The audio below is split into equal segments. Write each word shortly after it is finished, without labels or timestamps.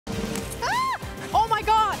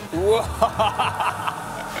Whoa.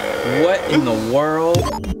 What in the world?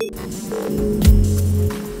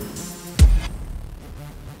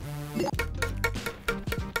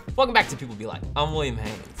 Welcome back to People Be Like. I'm William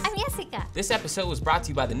Haynes. I'm Yessica. This episode was brought to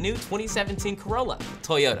you by the new 2017 Corolla.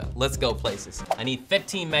 Toyota, let's go places. I need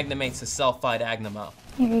 15 Magnamates to self-diagnamo.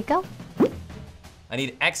 Here you go. I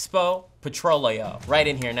need Expo Petroleo, right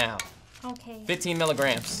in here now. Okay. 15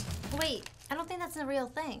 milligrams. Wait, I don't think that's a real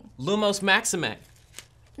thing. Lumos Maxime.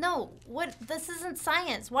 No, what? This isn't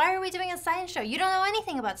science. Why are we doing a science show? You don't know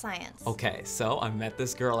anything about science. Okay, so I met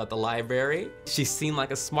this girl at the library. She seemed like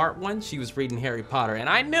a smart one. She was reading Harry Potter, and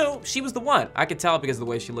I knew she was the one. I could tell because of the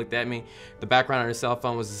way she looked at me. The background on her cell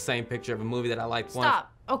phone was the same picture of a movie that I liked once.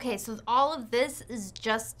 Stop. Okay, so all of this is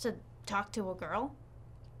just to talk to a girl?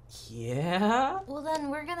 Yeah? Well, then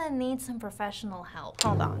we're gonna need some professional help.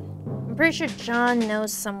 Hold on. I'm pretty sure John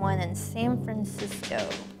knows someone in San Francisco.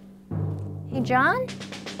 Hey, John?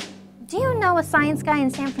 Do you know a science guy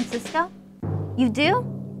in San Francisco? You do?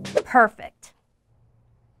 Perfect.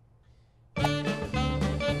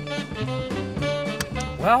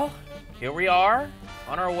 Well, here we are,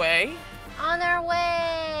 on our way. On our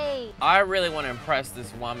way! I really want to impress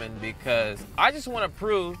this woman because I just want to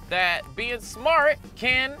prove that being smart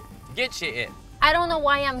can get you it. I don't know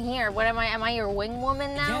why I'm here. What am I your wing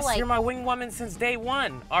woman now? Yes, you're my wing woman since day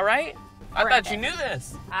one, all right? I thought you knew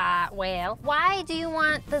this. Well, why do you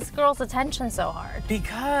want this girl's attention so hard?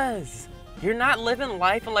 Because you're not living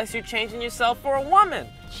life unless you're changing yourself for a woman.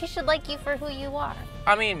 She should like you for who you are.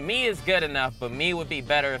 I mean, me is good enough, but me would be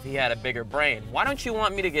better if he had a bigger brain. Why don't you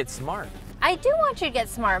want me to get smart? I do want you to get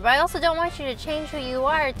smart, but I also don't want you to change who you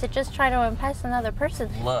are to just try to impress another person.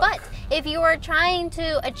 Look. But if you are trying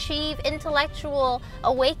to achieve intellectual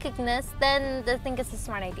awakeness, then I think it's a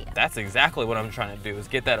smart idea. That's exactly what I'm trying to do, is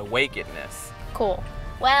get that awakeness. Cool.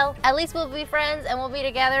 Well, at least we'll be friends and we'll be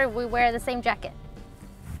together if we wear the same jacket.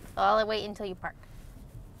 So I'll wait until you park.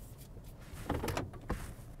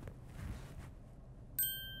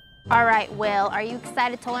 All right, Will, are you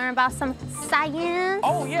excited to learn about some science?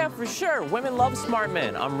 Oh yeah, for sure. Women love smart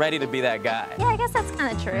men. I'm ready to be that guy. Yeah, I guess that's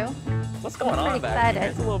kind of true. What's going on pretty back here? excited.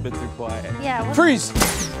 It's a little bit too quiet. Yeah. Freeze!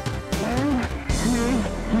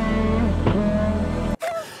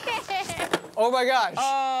 Oh my gosh.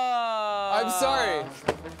 I'm sorry.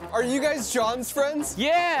 Are you guys John's friends?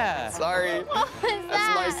 Yeah. Sorry. What was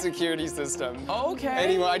That's my that? security system. Okay.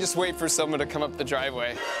 Anyway, I just wait for someone to come up the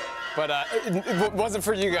driveway. But it wasn't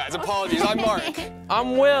for you guys. Apologies. I'm Mark.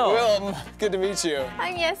 I'm Will. Will, good to meet you.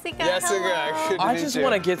 I'm Jessica. Jessica, Hello. good to I meet just you.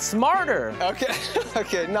 want to get smarter. Okay,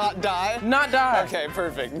 okay, not die? Not die. Okay,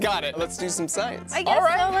 perfect. Got it. Let's do some science. I guess All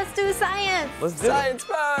right. so. Let's do science. Let's do it. Science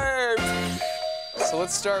part! So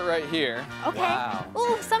let's start right here. Okay. Wow.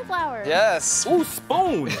 Ooh, sunflowers. Yes, Ooh,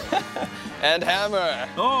 spoon. and hammer.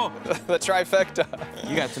 Oh, The trifecta.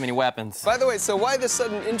 you got too many weapons. By the way, so why the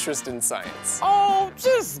sudden interest in science? Oh,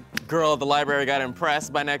 just girl at the library got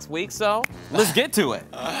impressed by next week, so let's get to it.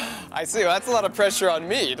 I see, well, that's a lot of pressure on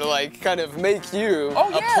me to like kind of make you Oh,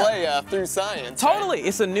 a yeah. playa through science. Totally,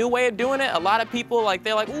 it's a new way of doing it. A lot of people,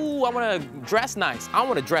 they're like, ooh, I want to dress nice. I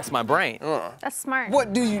want to dress my brain. That's smart.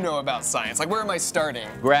 What do you know about science? Like, where am I starting?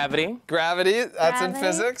 Gravity, Gravity, that's in Gravity?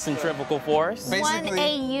 physics. centrifugal force. One Basically,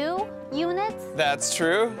 AU units? that's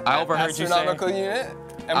true. I overheard you say- Astronomical unit.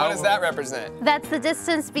 And what does that represent? That's the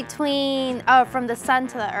distance between, from the sun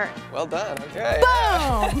to the earth. Well done, okay.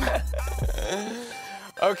 Boom!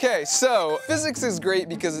 Okay, so physics is great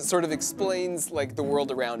because it sort of explains like the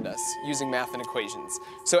world around us using math and equations.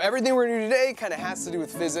 So everything we're gonna do today kind of has to do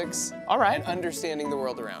with physics All right. and understanding the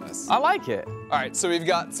world around us. I like it. All right, so we've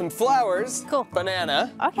got some flowers, Cool.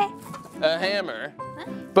 banana, Okay. a hammer,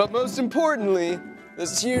 but most importantly,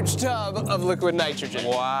 this huge tub of liquid nitrogen.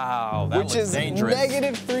 Wow, that Which looks is dangerous.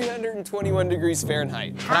 negative 321 degrees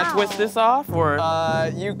Fahrenheit. Can I twist this off, or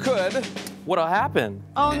You could. what'll happen?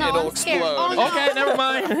 Oh no, It'll I'm scared. explode. Oh no. Okay, never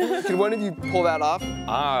mind. Could one of you pull that off?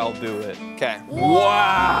 I'll do it. Okay.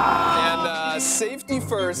 Wow. And safety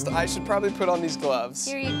first, I should probably put on these gloves.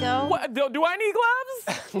 Here you go. What, do I need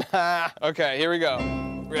gloves? Okay, here we go.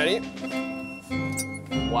 Ready?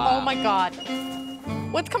 Wow. Oh my God.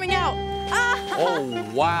 What's coming out? Ah!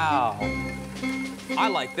 Oh, wow. I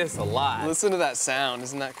like this a lot. Listen to that sound,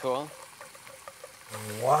 isn't that cool?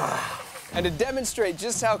 Wow. And to demonstrate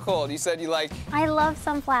just how cold, you said you like, I love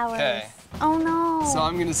sunflowers. Okay. Oh no. so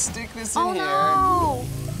I'm gonna stick this in Oh here. no.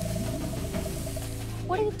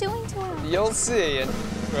 What are you doing to him? You'll see, and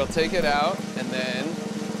we'll take it out, and then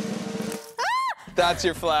that's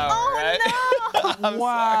your flower, Oh right? no.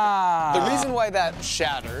 Wow. The reason why that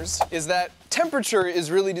shatters is that temperature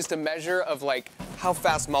is really just a measure of like how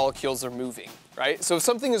fast molecules are moving, right? So if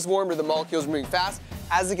something is warmer, the molecules are moving fast.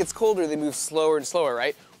 As it gets colder, they move slower and slower,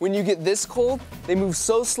 right? When you get this cold, they move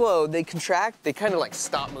so slow, they contract, they kind of like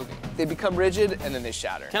stop moving. They become rigid, and then they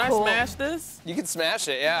shatter. Can I smash this? You can smash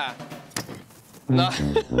it, yeah. No.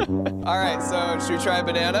 All right, so should we try a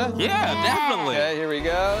banana? Yeah, definitely. Okay, here we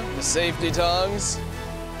go. The safety tongs.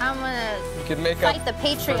 I'm gonna You can make fight up the for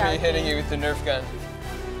me patriarchy. hitting you with the Nerf gun.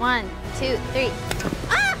 1, 2, 3.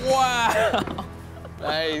 Ah! Wow.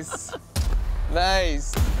 Nice.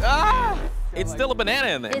 Nice. Ah! It's still a banana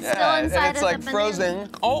in there. It's still inside and it's of like the banana. frozen.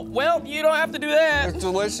 Oh, well, you don't have to do that. It's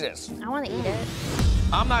delicious. I want to eat it.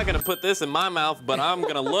 I'm not gonna put this in my mouth, but I'm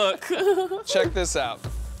gonna look. Check this out.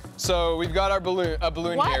 So we've got our balloon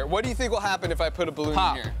What? here. What do you think will happen if I put a balloon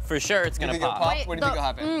Pop. in here? For sure, it's You gonna think it'll pop. pop? What do you think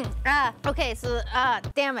will happen? Okay, so,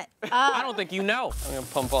 damn it. I don't think you know. I'm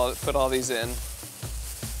gonna put all these in.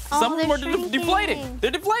 Some of them they're are shrinking. deflating.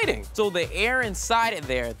 They're deflating. So the air inside it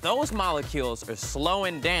there, those molecules are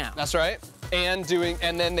slowing down. That's right. And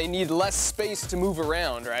then they need less space to move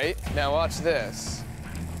around, right? Now watch this.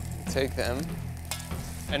 Take them.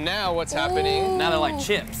 And now what's happening Now they're like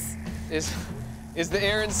chips. is the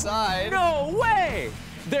air inside No way!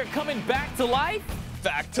 They're coming back to life?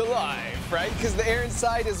 back to life, right? Because the air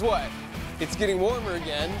inside is what? It's getting warmer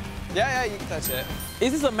again. Yeah, you can touch it.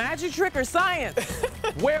 Is this a magic trick or science?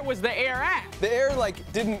 Where was the air at? The air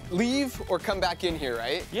didn't leave or come back in here,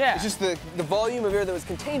 right? Yeah. It's just the volume of air that was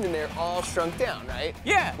contained in there all shrunk down, right?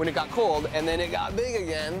 Yeah. When it got cold, and then it got big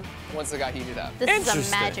again once it got heated up. This is a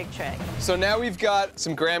Interesting. magic trick. So now we've got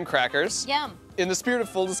some graham crackers. Yum. In the spirit of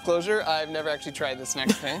full disclosure, I've never actually tried this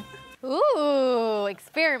next thing. Ooh,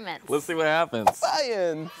 experiments. Let's see what happens.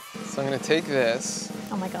 Science. So I'm gonna take this.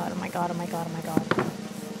 Oh my god, oh my god, oh my god, oh my god.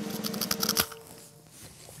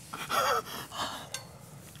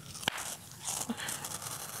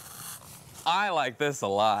 I like this a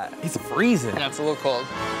lot. It's freezing. That's a little cold.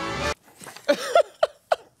 Don't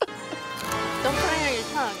put it on your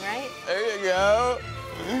tongue, right? There you go.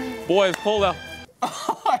 Boy, it's cold out.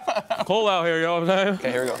 Cold out here, you know what I'm saying?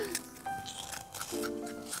 Okay, here we go.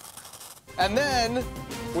 And then,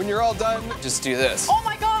 when you're all done, just do this. Oh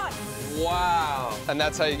my god! Wow. And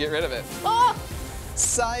that's how you get rid of it. Oh!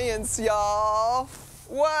 Science, y'all.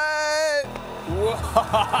 What?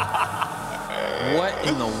 What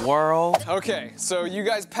in the world? Okay, so you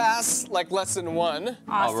guys pass like lesson 1. Awesome.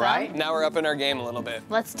 All right. Now we're up in our game a little bit.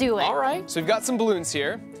 Let's do it. All right. So we've got some balloons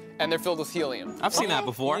here, and they're filled with helium. I've seen that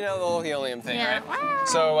before. You know the whole helium thing, Yeah. right?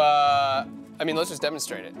 So, I mean, let's just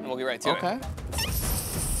demonstrate it, and we'll get right to it. Okay.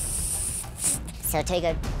 So take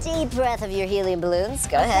a deep breath of your helium balloons.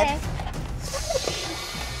 Go ahead.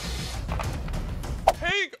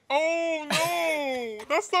 Hey, oh no,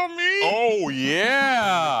 that's not me. Oh,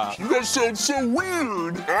 yeah. You guys sound so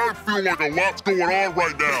weird. I feel like a lot's going on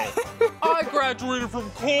right now. I graduated from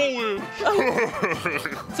college.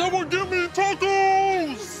 Someone give me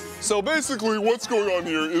tacos. So basically what's going on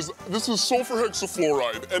here is this is sulfur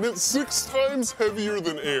hexafluoride, and it's 6 times heavier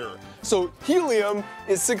than air. So helium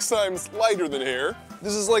is 6 times lighter than air.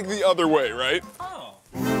 This is like the other way, right? Oh.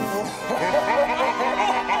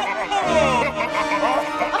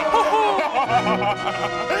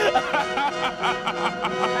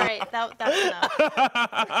 All right, that's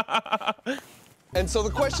enough. And so the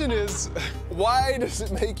question is, why does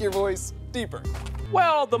it make your voice deeper?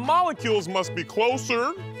 Well, the molecules must be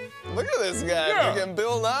closer. Look at this guy, Yeah. freaking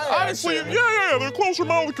Bill Nye. Honestly, action. yeah, they're closer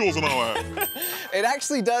molecules and all that. It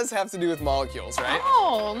actually does have to do with molecules, right?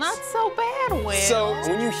 Oh, not so bad, Will. So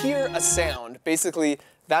when you hear a sound, basically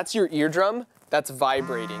that's your eardrum that's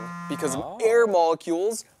vibrating because air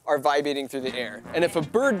molecules are vibrating through the air. And if a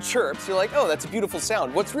bird chirps, you're like, oh, that's a beautiful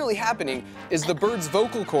sound. What's really happening is the bird's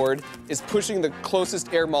vocal cord is pushing the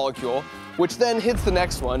closest air molecule, which then hits the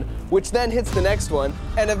next one, which then hits the next one,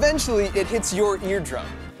 and eventually it hits your eardrum.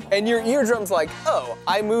 And your eardrum's like, oh,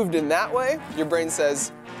 I moved in that way. Your brain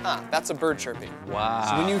says, ah, that's a bird chirping. Wow.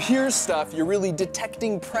 So when you hear stuff, you're really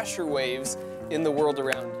detecting pressure waves in the world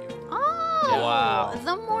around you. Oh, Wow.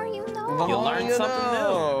 the more you know. You learn something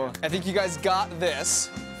new. I think you guys got this.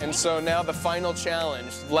 And so now the final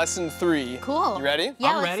challenge, lesson 3. Cool. You ready? Yeah,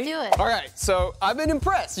 I'm let's ready. do it. All right, so I've been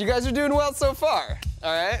impressed. You guys are doing well so far.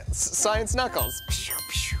 All right, Science Knuckles.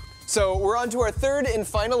 So we're on to our 3rd and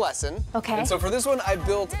final lesson. Okay. And so for this one, I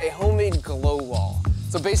built a homemade glow wall.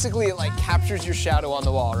 So basically it like captures your shadow on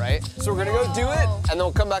the wall, right? So we're gonna go do it, and then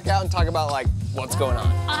we'll come back out and talk about like what's going on.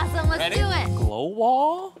 Awesome, let's Ready? do it. Glow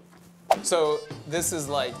wall? So this is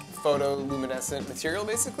like photoluminescent material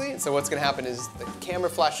basically. So what's gonna happen is the camera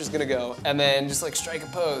flash is gonna go and then just like strike a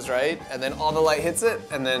pose, right? And then all the light hits it,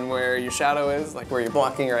 and then where your shadow is, like where you're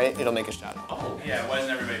blocking, right? It'll make a shadow. Oh, yeah, why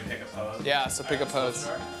doesn't everybody pick a pose? Yeah, so pick a pose.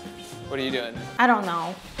 What are you doing? I don't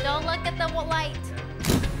know. Don't look at the light.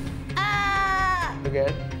 Ah!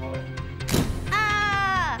 Okay.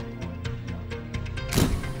 Ah!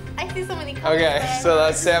 I see so many colors. Okay, there. so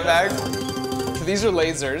let's stand back. So these are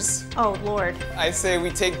lasers. Oh, Lord. I say we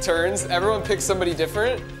take turns. Everyone picks somebody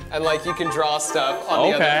different, and like you can draw stuff on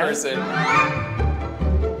the other person.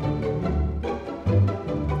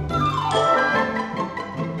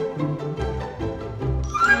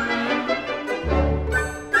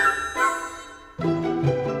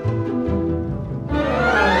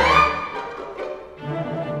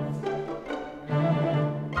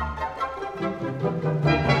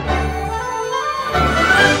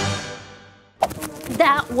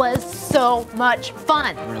 That was so much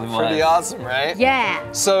fun. Really was. Pretty awesome, right?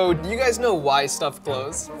 Yeah. So, do you guys know why stuff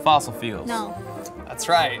glows? Fossil fuels. No. That's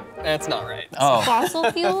right. That's not right. Oh.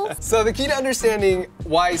 Fossil fuels? So the key to understanding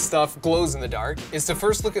why stuff glows in the dark is to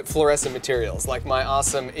first look at fluorescent materials, like my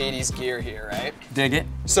awesome 80s gear here, right? Dig it.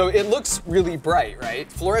 So it looks really bright,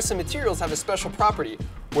 right? Fluorescent materials have a special property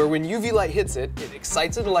where when UV light hits it, it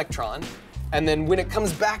excites an electron, and then when it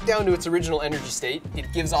comes back down to its original energy state,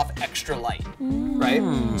 it gives off extra light, right?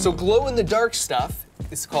 So glow in the dark stuff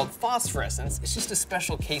is called phosphorescence. It's just a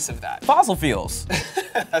special case of that. Fossil fuels.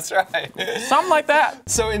 That's right. Something like that.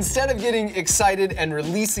 So instead of getting excited and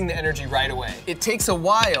releasing the energy right away, it takes a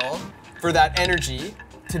while for that energy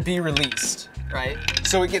to be released, right?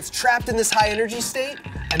 So it gets trapped in this high energy state,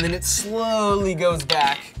 and then it slowly goes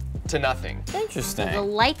back to nothing. Interesting. The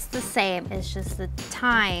light's the same, it's just the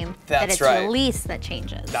time that That's it's right. released that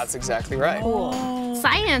changes. That's exactly right. Cool.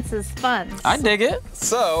 Science is fun. I dig it.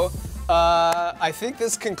 So, I think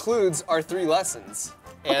this concludes our 3 lessons.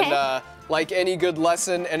 And Okay. like any good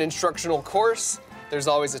lesson and instructional course, there's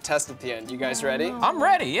always a test at the end. You guys ready? I'm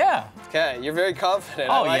ready, yeah. Okay, you're very confident.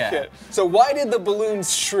 Oh, I like yeah. it. So why did the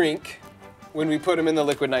balloons shrink when we put them in the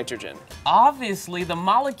liquid nitrogen? Obviously, the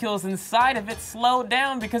molecules inside of it slowed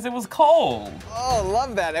down because it was cold. Oh,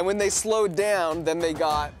 love that. And when they slowed down, then they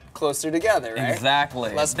got closer together, right?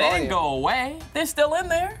 Exactly. Less They didn't volume. go away. They're still in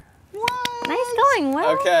there. Nice going, Will.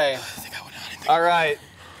 Okay. All right.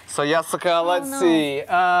 So Yessica, let's see.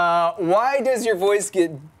 Why does your voice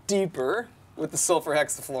get deeper with the sulfur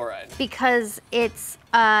hexafluoride? Because it's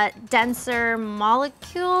a denser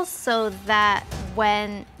molecule, so that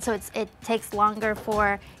it takes longer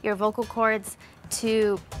for your vocal cords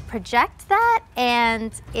to project that,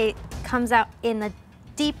 and it comes out in a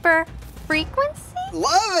deeper frequency.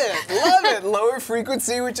 Love it, love it. Lower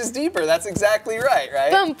frequency, which is deeper. That's exactly right,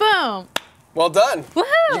 right? Boom, boom. Well done. Woohoo!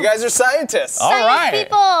 You guys are scientists. All Science right.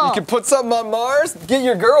 people. You can put something on Mars, get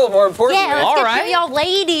your girl more importantly. Yeah, let's All get right. to your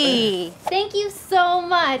lady. Thank you so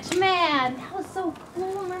much, man. That was so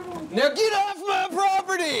cool. Now get off my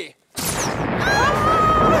property!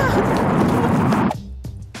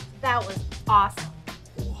 That was awesome.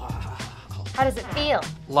 Wow. How does it feel?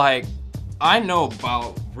 Like, I know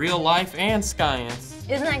about real life and science.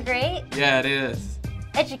 Isn't that great? Yeah, it is.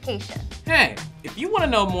 Education. Hey, if you want to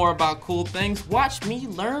know more about cool things, watch me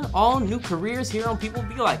learn all new careers here on People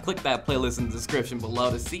Be Like. Click that playlist in the description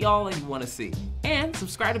below to see all that you want to see. And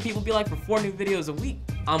subscribe to People Be Like for 4 new videos a week.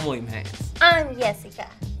 I'm William Haynes. I'm Yessica.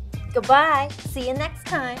 Goodbye. See you next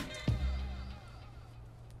time.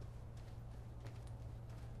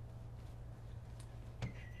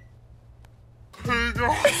 Hey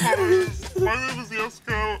guys, my name is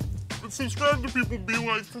Yessica, and subscribe to People Be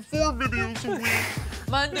Like for 4 videos a week,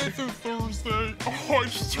 Monday through Thursday. Oh, I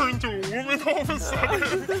just turned into a woman all of a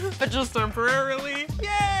sudden. But just temporarily.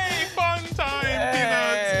 Yay! Fun time,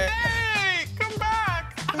 Peanuts! Hey, come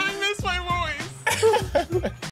back! I miss my voice!